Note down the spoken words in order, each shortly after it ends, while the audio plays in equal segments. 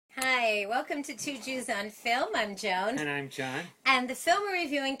Hey, welcome to Two Jews on Film. I'm Joan. And I'm John. And the film we're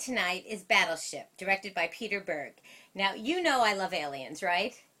reviewing tonight is Battleship, directed by Peter Berg. Now, you know I love aliens,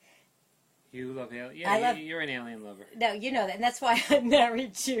 right? You love aliens? Yeah, you're an alien lover. No, you know that, and that's why I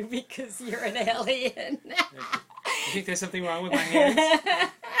married you, because you're an alien. You think there's something wrong with my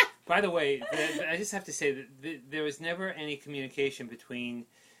hands? By the way, I just have to say that there was never any communication between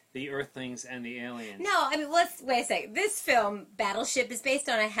the Earthlings and the aliens. No, I mean, let's wait a second. This film, Battleship, is based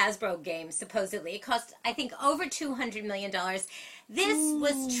on a Hasbro game, supposedly. It cost, I think, over $200 million. This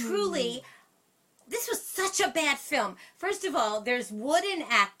was such a bad film. First of all, there's wooden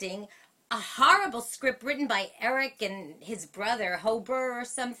acting, a horrible script written by Eric and his brother, Hober or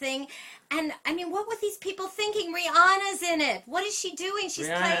something. And, I mean, what were these people thinking? Rihanna's in it. What is she doing?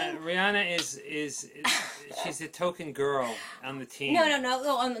 Rihanna is she's the token girl on the team. No,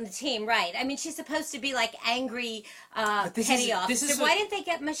 on the team, right. I mean, she's supposed to be like angry petty officer. Why didn't they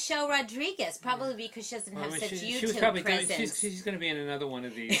get Michelle Rodriguez? Probably because she doesn't have such YouTube presence. She's going to be in another one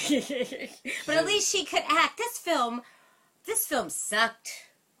of these. But at least she could act. This film sucked.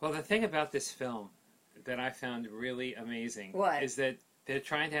 Well, the thing about this film that I found really amazing is that they're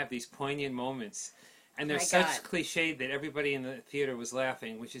trying to have these poignant moments, and they're such cliche that everybody in the theater was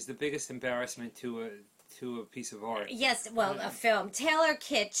laughing, which is the biggest embarrassment to a piece of art. Yes, well, a film. Taylor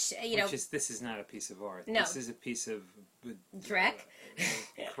Kitsch, this is not a piece of art. No. This is a piece of dreck.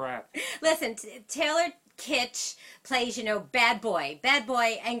 Crap. Listen, Taylor Kitsch plays, bad boy,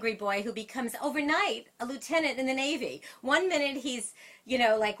 angry boy who becomes overnight a lieutenant in the Navy. One minute he's,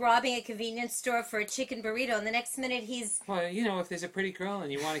 like robbing a convenience store for a chicken burrito, and the next minute he's... Well, if there's a pretty girl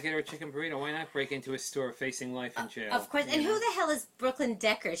and you want to get her a chicken burrito, why not break into a store facing life in jail? Of course. And who the hell is Brooklyn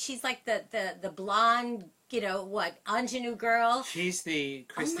Decker? She's like the blonde, ingenue girl. She's the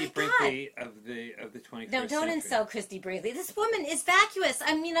Christy Brinkley of the 21st No, don't century. insult Christy Brinkley. This woman is vacuous.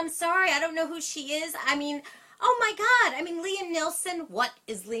 I mean, I'm sorry. I don't know who she is. I mean, oh my God. I mean, Liam Neeson. What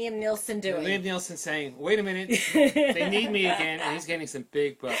is Liam Neeson doing? Liam Neeson saying, wait a minute, they need me again, and he's getting some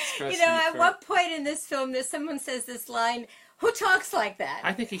big bucks. At what point in this film someone says this line, who talks like that?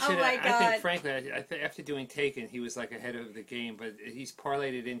 I think he should have. Oh my God. I think, frankly, after doing Taken, he was like ahead of the game, but he's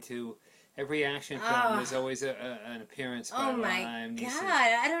parlayed it into... Every action film, there's always an appearance by Liam Neeson. God,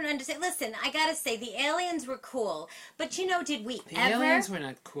 I don't understand. Listen, I gotta say, the aliens were cool, but did we ever... The aliens were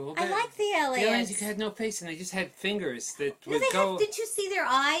not cool. I like the aliens. The aliens had no face, and they just had fingers that would go... Didn't you see their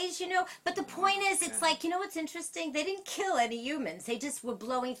eyes, But the point is, it's like, what's interesting? They didn't kill any humans. They just were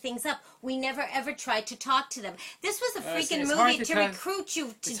blowing things up. We never, ever tried to talk to them. This was a freaking movie to recruit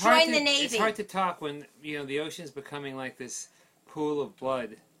you to join the Navy. It's hard to talk when, the ocean's becoming like this pool of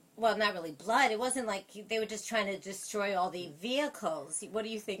blood. Well, not really blood. It wasn't like they were just trying to destroy all the vehicles. What are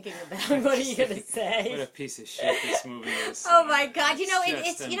you thinking about? What are you going to say? What a piece of shit this movie is. Oh my God!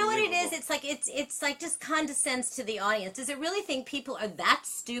 It's you know what it is. It's like just condescends to the audience. Does it really think people are that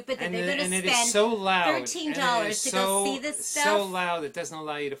stupid that they're going to spend $13 to go see this stuff? So loud it doesn't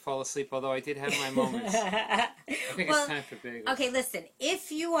allow you to fall asleep. Although I did have my moments. I think it's time for bagels. Okay, listen.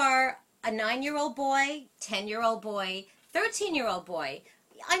 If you are a 9-year-old boy, 10-year-old boy, 13-year-old boy,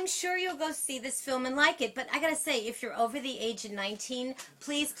 I'm sure you'll go see this film and like it, but I gotta say, if you're over the age of 19,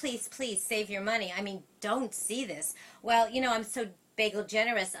 please, please, please save your money. I mean, don't see this. Well, I'm so bagel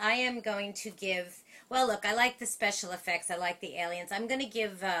generous. I am going to give... Well, look, I like the special effects. I like the aliens. I'm going to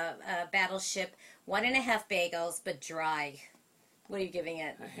give Battleship 1.5 bagels, but dry. What are you giving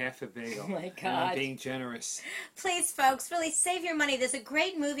it? A half a bagel. Oh, my God. I'm being generous. Please, folks, really save your money. There's a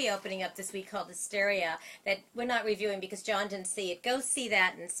great movie opening up this week called Hysteria that we're not reviewing because John didn't see it. Go see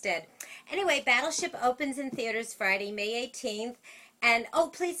that instead. Anyway, Battleship opens in theaters Friday, May 18th. And,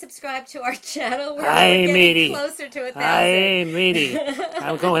 please subscribe to our channel. We're getting closer to 1,000. Hi, matey.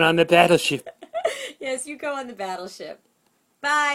 I'm going on the Battleship. Yes, you go on the Battleship. Bye.